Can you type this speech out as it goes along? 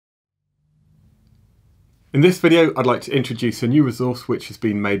In this video, I'd like to introduce a new resource which has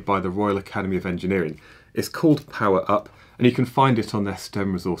been made by the Royal Academy of Engineering. It's called Power Up, and you can find it on their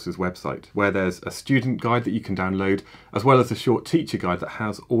STEM Resources website, where there's a student guide that you can download, as well as a short teacher guide that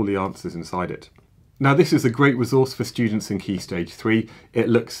has all the answers inside it. Now, this is a great resource for students in Key Stage 3. It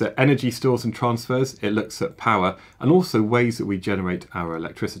looks at energy stores and transfers, it looks at power, and also ways that we generate our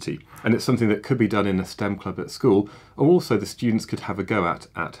electricity. And it's something that could be done in a STEM club at school, or also the students could have a go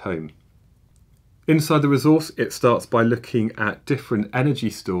at home. Inside the resource, it starts by looking at different energy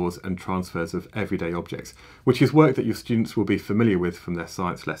stores and transfers of everyday objects, which is work that your students will be familiar with from their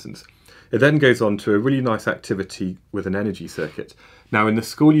science lessons. It then goes on to a really nice activity with an energy circuit. Now, in the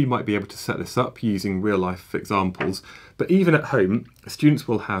school, you might be able to set this up using real-life examples, but even at home, students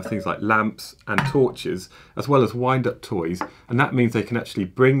will have things like lamps and torches, as well as wind-up toys, and that means they can actually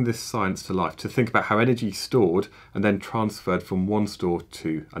bring this science to life to think about how energy is stored and then transferred from one store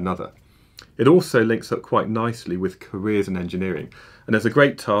to another. It also links up quite nicely with careers in engineering, and there's a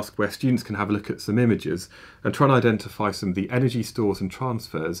great task where students can have a look at some images and try and identify some of the energy stores and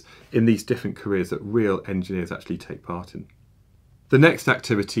transfers in these different careers that real engineers actually take part in. The next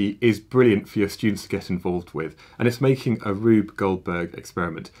activity is brilliant for your students to get involved with, and it's making a Rube Goldberg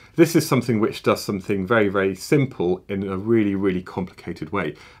experiment. This is something which does something very, very simple in a really, really complicated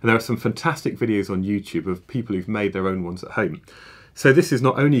way. And there are some fantastic videos on YouTube of people who've made their own ones at home. So this is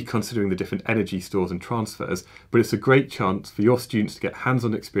not only considering the different energy stores and transfers, but it's a great chance for your students to get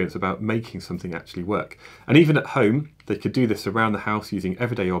hands-on experience about making something actually work. And even at home, they could do this around the house using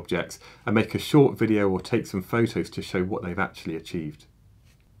everyday objects and make a short video or take some photos to show what they've actually achieved.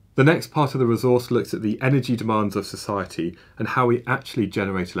 The next part of the resource looks at the energy demands of society and how we actually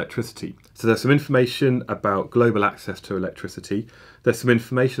generate electricity. So there's some information about global access to electricity, there's some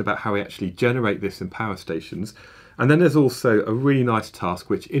information about how we actually generate this in power stations, and then there's also a really nice task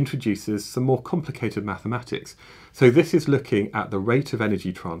which introduces some more complicated mathematics. So this is looking at the rate of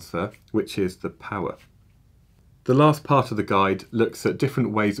energy transfer, which is the power. The last part of the guide looks at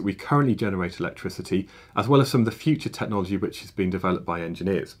different ways that we currently generate electricity, as well as some of the future technology which is being developed by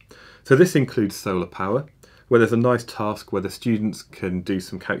engineers. So this includes solar power, where there's a nice task where the students can do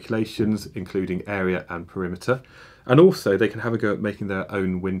some calculations, including area and perimeter, and also they can have a go at making their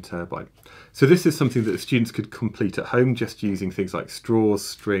own wind turbine. So this is something that the students could complete at home just using things like straws,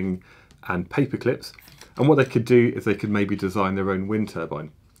 string and paper clips. And what they could do is they could maybe design their own wind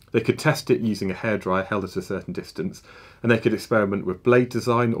turbine. They could test it using a hairdryer held at a certain distance, and they could experiment with blade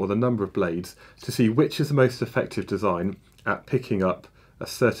design or the number of blades to see which is the most effective design at picking up a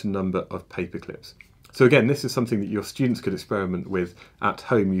certain number of paper clips. So again, this is something that your students could experiment with at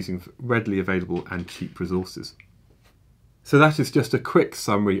home using readily available and cheap resources. So that is just a quick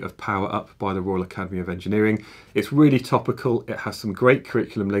summary of Power Up by the Royal Academy of Engineering. It's really topical, it has some great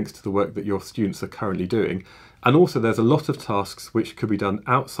curriculum links to the work that your students are currently doing, and also there's a lot of tasks which could be done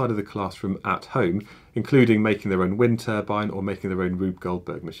outside of the classroom at home, including making their own wind turbine or making their own Rube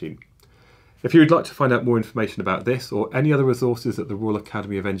Goldberg machine. If you would like to find out more information about this or any other resources that the Royal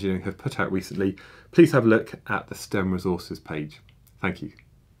Academy of Engineering have put out recently, please have a look at the STEM Resources page. Thank you.